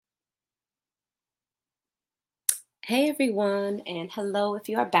Hey everyone, and hello if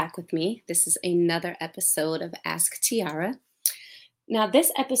you are back with me. This is another episode of Ask Tiara. Now,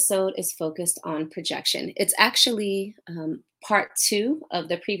 this episode is focused on projection. It's actually part two of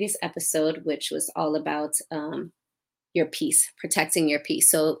the previous episode, which was all about your peace, protecting your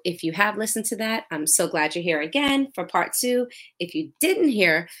peace. So, if you have listened to that, I'm so glad you're here again for part two. If you didn't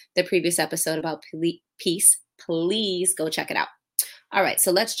hear the previous episode about peace, please go check it out. All right,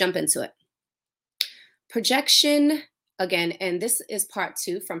 so let's jump into it. Projection, again, and this is part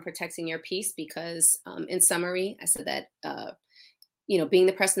two from protecting your peace because, in summary, I said that being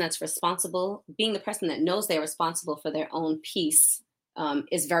the person that's responsible, being the person that knows they're responsible for their own peace,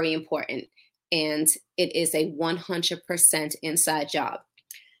 is very important, and it is a 100% inside job.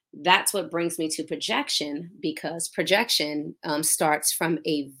 That's what brings me to projection because projection starts from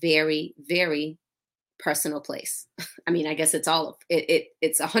a very, very personal place. I mean, I guess it's all of it.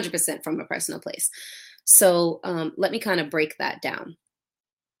 It's 100% from a personal place. So let me kind of break that down.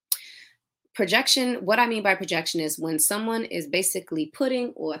 Projection, what I mean by projection is when someone is basically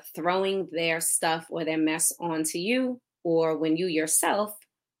putting or throwing their stuff or their mess onto you, or when you yourself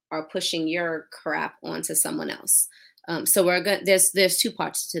are pushing your crap onto someone else. So we're going there's two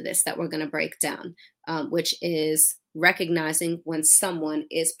parts to this that we're going to break down, which is recognizing when someone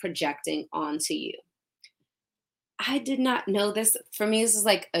is projecting onto you. I did not know this. For me, this is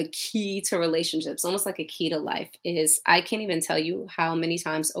like a key to relationships, almost like a key to life. Is I can't even tell you how many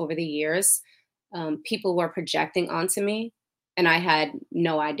times over the years people were projecting onto me, and I had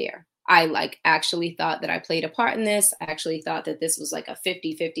no idea. I like actually thought that I played a part in this. I actually thought that this was like a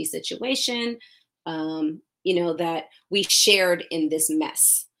 50-50 situation, that we shared in this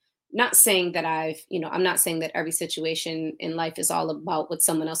mess. Not saying that I'm not saying that every situation in life is all about what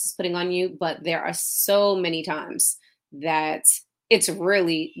someone else is putting on you, but there are so many times that it's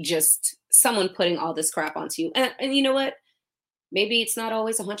really just someone putting all this crap onto you. And you know what? Maybe it's not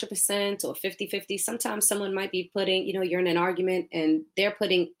always 100% or 50-50. Sometimes someone might be putting, you're in an argument and they're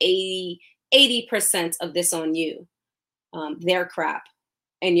putting 80% of this on you, their crap.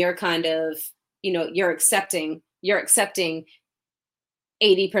 And you're kind of, you're accepting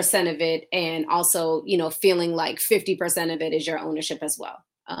 80% of it and also feeling like 50% of it is your ownership as well.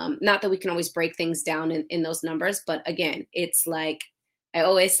 Not that we can always break things down in those numbers, but again, it's like I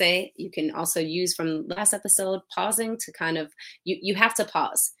always say, you can also use from last episode pausing to kind of you have to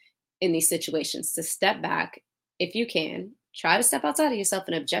pause in these situations to step back. If you can, try to step outside of yourself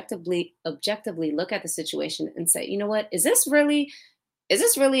and objectively look at the situation and say, you know what, is this really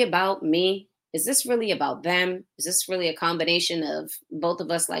about me? Is this really about them? Is this really a combination of both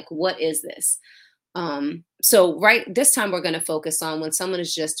of us? Like, what is this? So right this time we're going to focus on when someone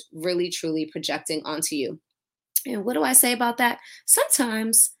is just really truly projecting onto you. And what do I say about that?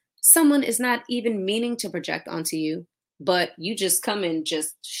 Sometimes someone is not even meaning to project onto you, but you just come and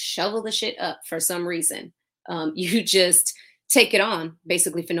just shovel the shit up for some reason. You just take it on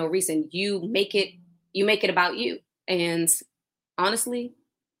basically for no reason. You make it about you. And honestly,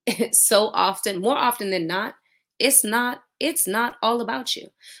 so often, more often than not, it's not all about you.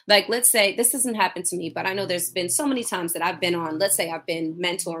 Like, let's say this hasn't happened to me, but I know there's been so many times that I've been on, let's say I've been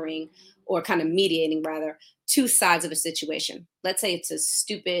mentoring or kind of mediating rather two sides of a situation. Let's say it's a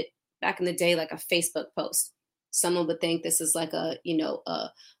stupid, back in the day, like a Facebook post. Someone would think this is like a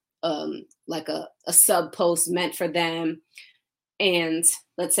sub post meant for them, and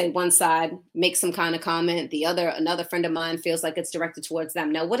let's say one side makes some kind of comment, another friend of mine feels like it's directed towards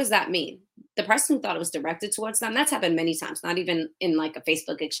them. Now, what does that mean? The person who thought it was directed towards them, that's happened many times, not even in like a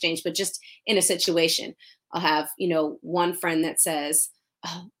Facebook exchange, but just in a situation. I'll have one friend that says,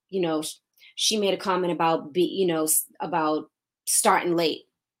 oh, she made a comment about about starting late,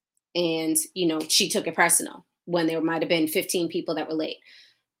 and she took it personal when there might have been 15 people that were late,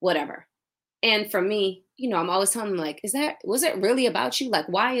 whatever. And for me, I'm always telling them, like, was it really about you? Like,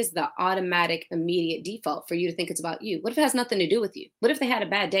 why is the automatic immediate default for you to think it's about you? What if it has nothing to do with you? What if they had a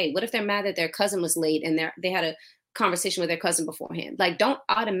bad day? What if they're mad that their cousin was late and they had a conversation with their cousin beforehand? Like, don't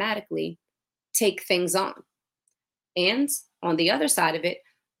automatically take things on. And on the other side of it,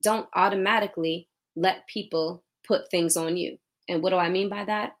 don't automatically let people put things on you. And what do I mean by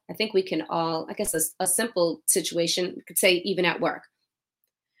that? I think we can all, I guess a simple situation, we could say even at work.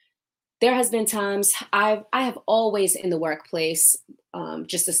 There has been times I have always in the workplace,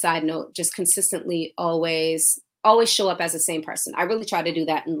 just a side note, just consistently always show up as the same person. I really try to do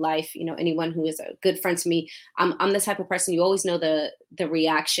that in life. Anyone who is a good friend to me, I'm the type of person, you always know the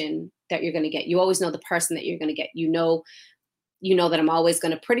reaction that you're going to get. You always know the person that you're going to get. You know that I'm always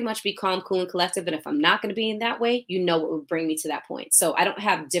going to pretty much be calm, cool, and collective. And if I'm not going to be in that way, what would bring me to that point. So I don't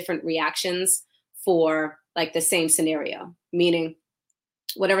have different reactions for like the same scenario, meaning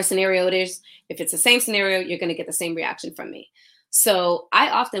whatever scenario it is, if it's the same scenario, you're going to get the same reaction from me. So I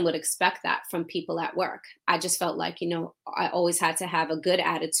often would expect that from people at work. I just felt like, I always had to have a good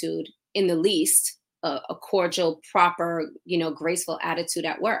attitude, in the least, a cordial, proper, graceful attitude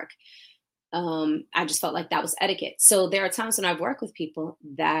at work. I just felt like that was etiquette. So there are times when I've worked with people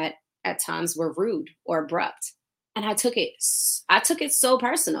that at times were rude or abrupt. And I took it so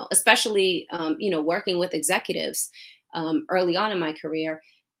personal, especially, working with executives early on in my career.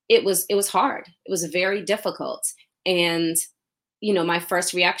 It was hard. It was very difficult. And, my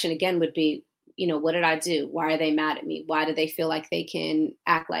first reaction again would be, what did I do? Why are they mad at me? Why do they feel like they can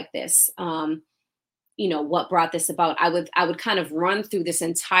act like this? What brought this about? I would kind of run through this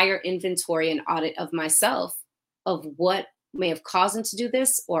entire inventory and audit of myself, of what may have caused them to do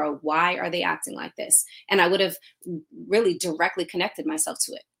this, or why are they acting like this? And I would have really directly connected myself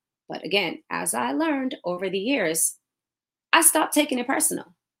to it. But again, as I learned over the years, I stopped taking it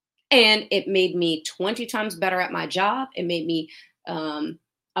personal. And it made me 20 times better at my job. It made me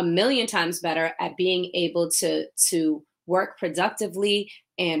a million times better at being able to work productively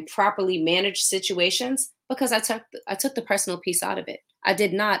and properly manage situations, because I took the personal piece out of it. I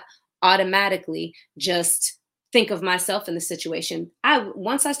did not automatically just think of myself in the situation.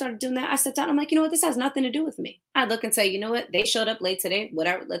 Once I started doing that, I sat down. I'm like, you know what? This has nothing to do with me. I look and say, you know what? They showed up late today.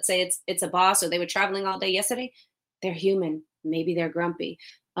 Whatever. Let's say it's a boss, or they were traveling all day yesterday. They're human. Maybe they're grumpy.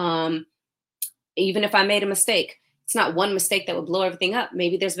 Even if I made a mistake, it's not one mistake that would blow everything up.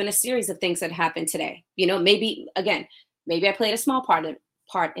 Maybe there's been a series of things that happened today. Maybe I played a small part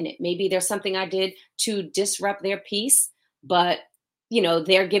in it. Maybe there's something I did to disrupt their peace, but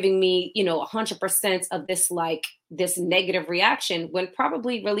they're giving me 100% of this negative reaction, when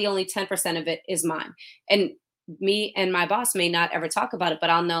probably really only 10% of it is mine. And me and my boss may not ever talk about it, but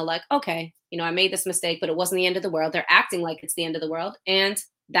I'll know, like, okay, I made this mistake, but it wasn't the end of the world. They're acting like it's the end of the world, and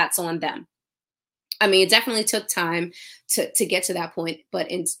that's on them. I mean, it definitely took time to get to that point,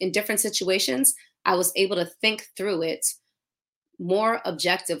 but in different situations, I was able to think through it more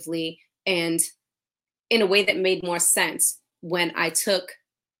objectively and in a way that made more sense when I took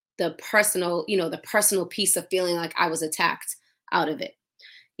the personal piece of feeling like I was attacked out of it.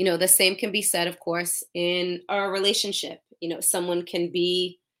 The same can be said, of course, in a relationship. Someone can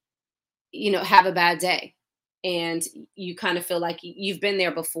be, have a bad day, and you kind of feel like you've been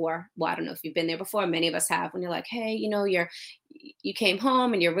there before. Well, I don't know if you've been there before. Many of us have. When you're like, hey, you came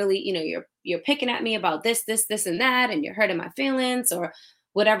home and you're really, you're picking at me about this, and that, and you're hurting my feelings, or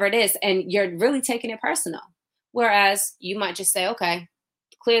whatever it is, and you're really taking it personal. Whereas you might just say, okay,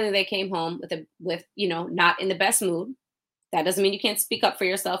 clearly they came home with not in the best mood. That doesn't mean you can't speak up for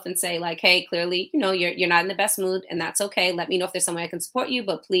yourself and say, like, hey, clearly, you're not in the best mood, and that's okay. Let me know if there's some way I can support you,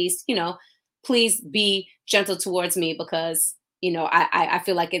 but please, please be gentle towards me, because, I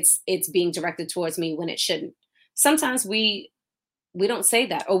feel like it's being directed towards me when it shouldn't. Sometimes we don't say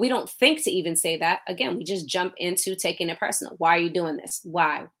that, or we don't think to even say that. Again, we just jump into taking it personal. Why are you doing this?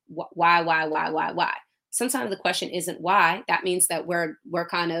 Why? Why? Sometimes the question isn't why. That means that we're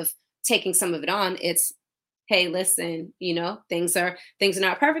kind of taking some of it on. It's, hey, listen, things are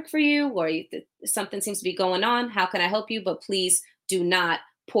not perfect for you, or something seems to be going on. How can I help you? But please do not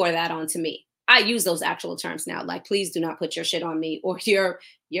pour that onto me. I use those actual terms now, like, please do not put your shit on me, or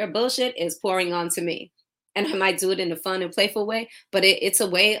your bullshit is pouring onto me. And I might do it in a fun and playful way, but it's a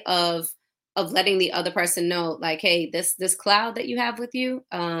way of letting the other person know, like, hey, this cloud that you have with you,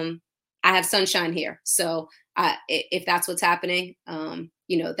 I have sunshine here. So if that's what's happening,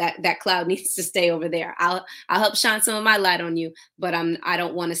 that cloud needs to stay over there. I'll help shine some of my light on you, but I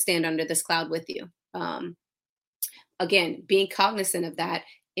don't want to stand under this cloud with you. Again, being cognizant of that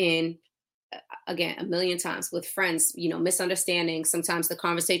again, a million times with friends, misunderstanding, sometimes the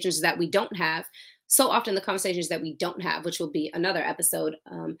conversations that we don't have. So often the conversations that we don't have, which will be another episode,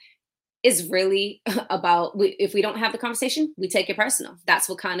 is really about, if we don't have the conversation, we take it personal. That's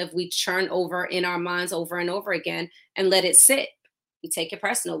what kind of we churn over in our minds over and over again and let it sit. We take it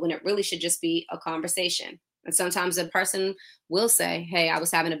personal when it really should just be a conversation. And sometimes a person will say, hey, I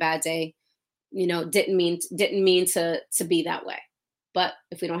was having a bad day, didn't mean to be that way. But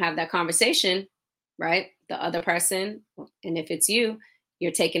if we don't have that conversation, right, the other person, and if it's you're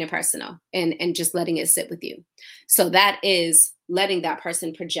taking it personal and just letting it sit with you. So that is letting that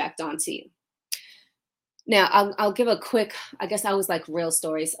person project onto you. Now, I'll give a quick, I guess I was like real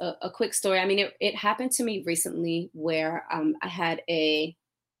stories, a quick story. I mean, it happened to me recently where I had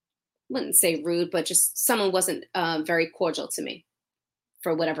wouldn't say rude, but just someone wasn't very cordial to me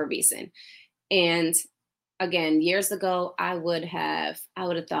for whatever reason. And again, years ago, I would have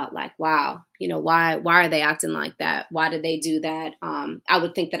thought like, wow, why are they acting like that? Why did they do that? I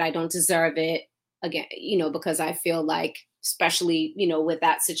would think that I don't deserve it again, because I feel like, especially, with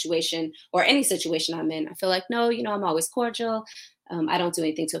that situation or any situation I'm in, I feel like, no, I'm always cordial. I don't do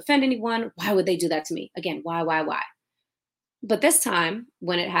anything to offend anyone. Why would they do that to me? Again, why? But this time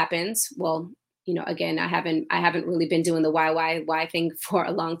when it happens, well, again, I haven't really been doing the why thing for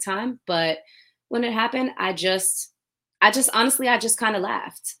a long time, but when it happened, I just honestly, I just kind of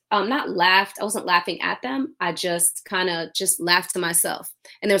laughed. Not laughed, I wasn't laughing at them. I just kind of just laughed to myself.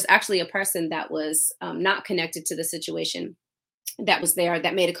 And there's actually a person that was not connected to the situation that was there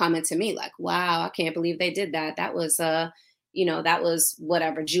that made a comment to me like, wow, I can't believe they did that. That was that was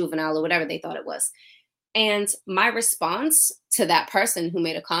whatever, juvenile or whatever they thought it was. And my response to that person who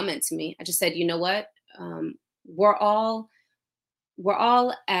made a comment to me, I just said, you know what? Um, we're all we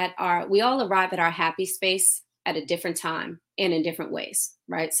all arrive at our happy space at a different time and in different ways,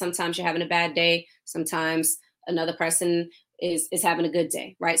 right? Sometimes you're having a bad day, sometimes another person is having a good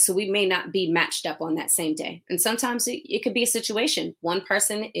day, right? So we may not be matched up on that same day. And sometimes it could be a situation. One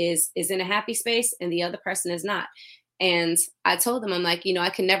person is in a happy space and the other person is not. And I told them, I'm like, I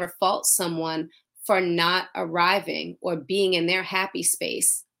can never fault someone for not arriving or being in their happy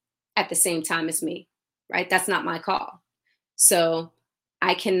space at the same time as me, right? That's not my call. So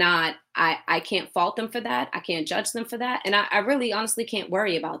I can't fault them for that. I can't judge them for that. And I really honestly can't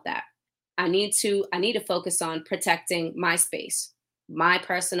worry about that. I need to focus on protecting my space, my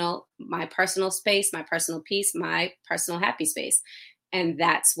personal space, my personal peace, my personal happy space. And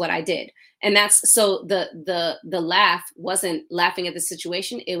that's what I did. And that's so the laugh wasn't laughing at the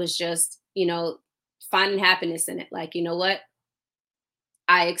situation. It was just, finding happiness in it. Like, you know what?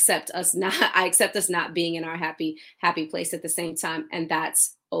 I accept us not being in our happy place at the same time, and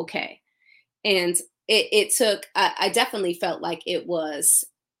that's okay. And it took I definitely felt like it was,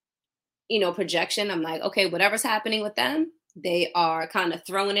 projection. I'm like, okay, whatever's happening with them, they are kind of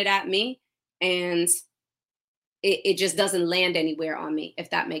throwing it at me, and it just doesn't land anywhere on me, if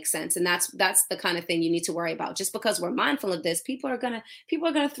that makes sense. And that's the kind of thing you need to worry about. Just because we're mindful of this, people are gonna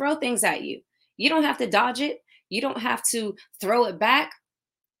throw things at you. You don't have to dodge it. You don't have to throw it back.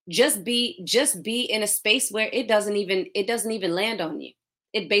 Just be in a space where it doesn't even land on you.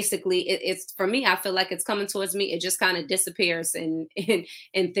 It basically it's for me, I feel like it's coming towards me, it just kind of disappears in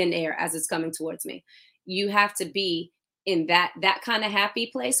thin air as it's coming towards me. You have to be in that kind of happy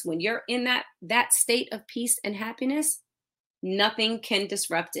place. When you're in that state of peace and happiness, nothing can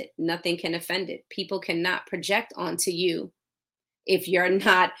disrupt it, nothing can offend it. People cannot project onto you if you're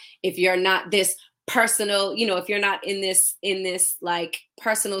not this personal, if you're not in this like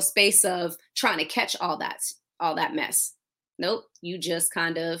personal space of trying to catch all that mess. Nope, you just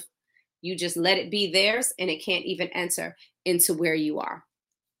let it be theirs and it can't even enter into where you are.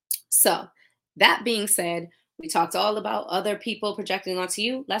 So that being said, we talked all about other people projecting onto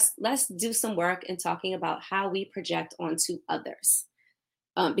you. Let's do some work in talking about how we project onto others,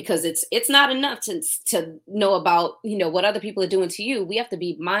 because it's not enough to know about what other people are doing to you. We have to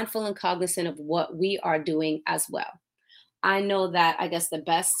be mindful and cognizant of what we are doing as well. I know that, I guess,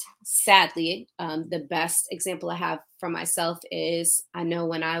 sadly, the best example I have for myself is, I know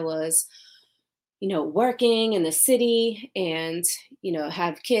when I was working in the city and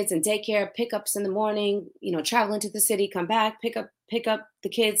have kids and daycare pickups in the morning, traveling to the city, come back, pick up the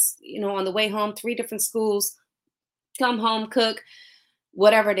kids on the way home, three different schools, come home, cook,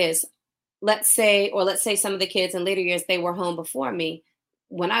 whatever it is. Let's say some of the kids in later years, they were home before me.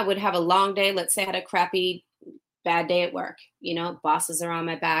 When I would have a long day, let's say I had a crappy bad day at work, bosses are on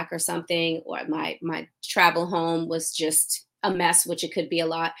my back or something, or my travel home was just a mess, which it could be a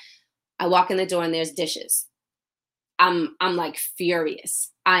lot. I walk in the door and there's dishes. I'm like furious.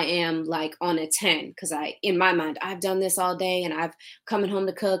 I am like on a 10, because in my mind, I've done this all day and I've coming home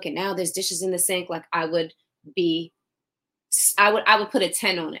to cook and now there's dishes in the sink. Like be I would put a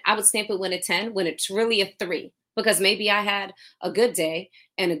 10 on it. I would stamp it when a 10 when it's really a 3, because maybe I had a good day,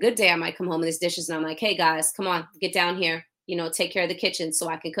 and a good day I might come home and there's dishes and I'm like, hey guys, come on, get down here, take care of the kitchen so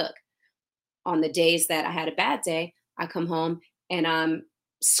I can cook. On the days that I had a bad day, I come home and I'm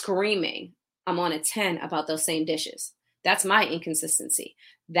screaming. I'm on a 10 about those same dishes. That's my inconsistency.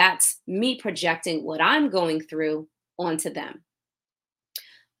 That's me projecting what I'm going through onto them.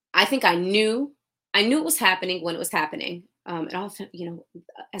 I think I knew it was happening when it was happening. It often,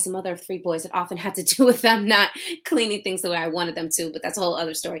 as a mother of 3 boys, it often had to do with them not cleaning things the way I wanted them to, but that's a whole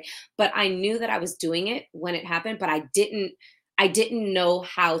other story. But I knew that I was doing it when it happened, but I didn't know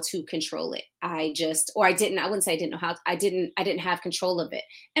how to control it. I wouldn't say I didn't know how, I didn't have control of it.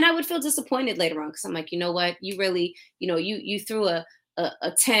 And I would feel disappointed later on because I'm like, you know what, you really, you threw a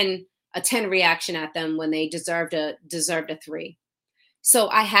 10, a 10 reaction at them when they deserved a 3. So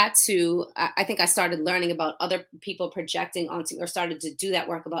I think I started learning about other people projecting onto, or started to do that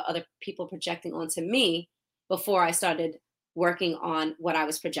work about other people projecting onto me before I started working on what I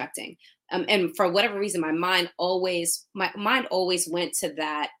was projecting. And for whatever reason, my mind always went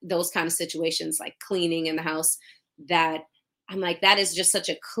to those kind of situations, like cleaning in the house, that I'm like, that is just such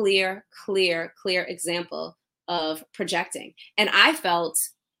a clear example of projecting. And I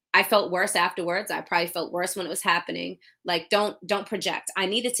felt worse afterwards. I probably felt worse when it was happening. Like, don't project. I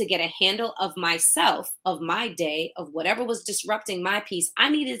needed to get a handle of myself, of my day, of whatever was disrupting my peace. I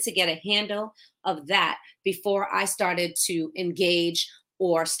needed to get a handle of that before I started to engage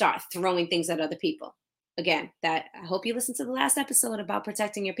or start throwing things at other people. Again, that I hope you listened to the last episode about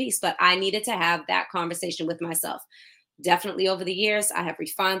protecting your peace, but I needed to have that conversation with myself. Definitely over the years, I have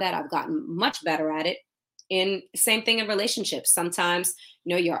refined that. I've gotten much better at it. In same thing in relationships. Sometimes,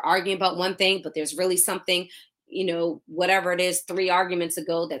 you're arguing about one thing, but there's really something, whatever it is, 3 arguments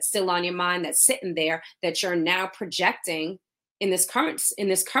ago, that's still on your mind, that's sitting there, that you're now projecting in this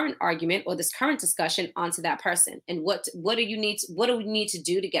current argument or this current discussion onto that person. And what do we need to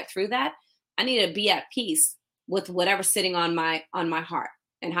do to get through that? I need to be at peace with whatever's sitting on my heart.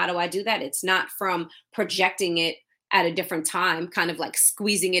 And how do I do that? It's not from projecting it at a different time, kind of like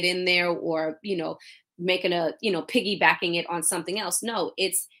squeezing it in there, or making piggybacking it on something else. No,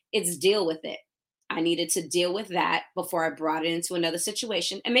 it's deal with it. I needed to deal with that before I brought it into another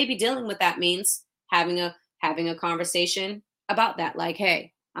situation. And maybe dealing with that means having a conversation about that. Like,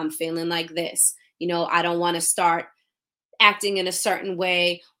 hey, I'm feeling like this. I don't want to start acting in a certain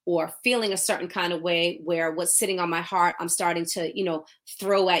way or feeling a certain kind of way where what's sitting on my heart, I'm starting to,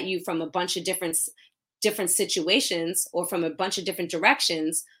 throw at you from a bunch of different situations or from a bunch of different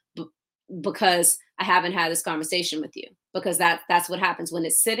directions, because I haven't had this conversation with you. Because that's what happens when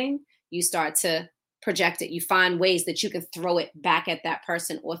it's sitting. You start to project it. You find ways that you can throw it back at that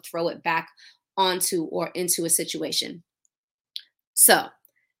person or throw it back onto or into a situation. So,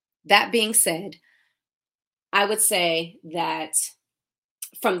 that being said, I would say that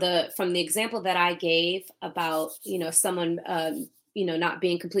from the example that I gave about, someone not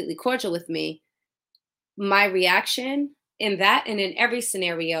being completely cordial with me, my reaction in that and in every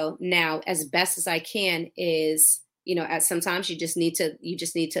scenario now, as best as I can, is, at sometimes you just need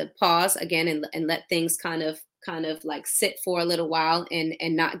to pause again and let things kind of like sit for a little while and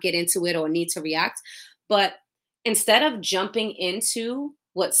not get into it or need to react. But instead of jumping into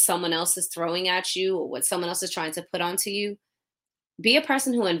what someone else is throwing at you or what someone else is trying to put onto you, be a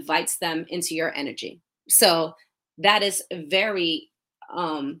person who invites them into your energy. So that is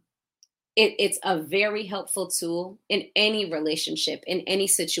it's a very helpful tool in any relationship, in any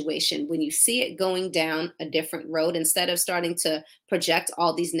situation. When you see it going down a different road, instead of starting to project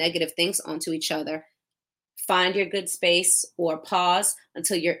all these negative things onto each other, find your good space or pause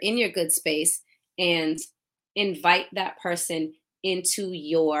until you're in your good space and invite that person into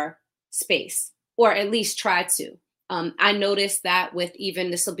your space, or at least try to. I noticed that with, even,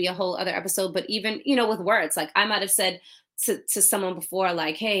 this will be a whole other episode, but even, with words, like I might have said to someone before,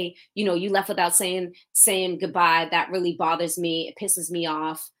 like, hey, you left without saying goodbye. That really bothers me. It pisses me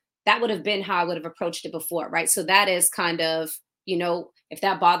off. That would have been how I would have approached it before, right? So that is kind of, if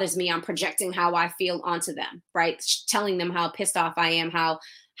that bothers me, I'm projecting how I feel onto them, right? Telling them how pissed off I am,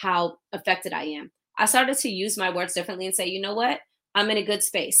 how affected I am. I started to use my words differently and say, you know what? I'm in a good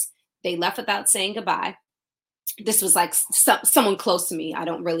space. They left without saying goodbye. This was like someone close to me.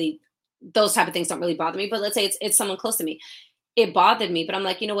 Those type of things don't really bother me, but let's say it's someone close to me. It bothered me, but I'm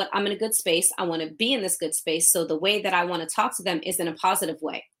like, you know what? I'm in a good space. I want to be in this good space. So the way that I want to talk to them is in a positive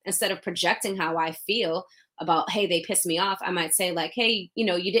way. Instead of projecting how I feel about, hey, they pissed me off, I might say like, hey,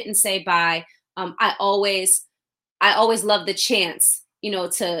 you didn't say bye. I always love the chance,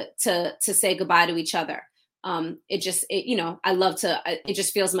 to say goodbye to each other. I love to, it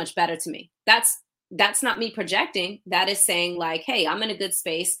just feels much better to me. That's not me projecting. That is saying like, hey, I'm in a good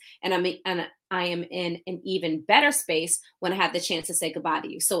space and I am in an even better space when I have the chance to say goodbye to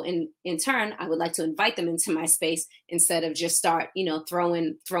you. So in turn, I would like to invite them into my space instead of just start,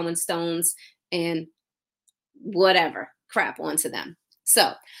 throwing stones and whatever crap onto them.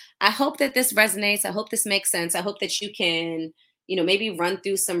 So I hope that this resonates. I hope this makes sense. I hope that you can, maybe run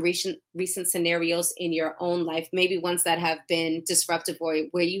through some recent scenarios in your own life, maybe ones that have been disruptive or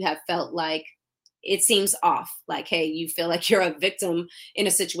where you have felt like it seems off. Like, hey, you feel like you're a victim in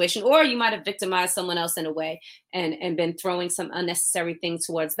a situation, or you might have victimized someone else in a way and been throwing some unnecessary things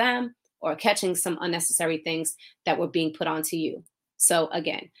towards them or catching some unnecessary things that were being put onto you. So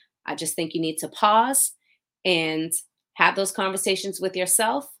again, I just think you need to pause and have those conversations with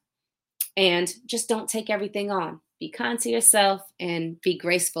yourself and just don't take everything on. Be kind to yourself and be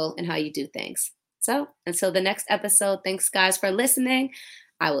graceful in how you do things. So until the next episode, thanks guys for listening.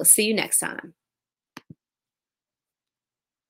 I will see you next time.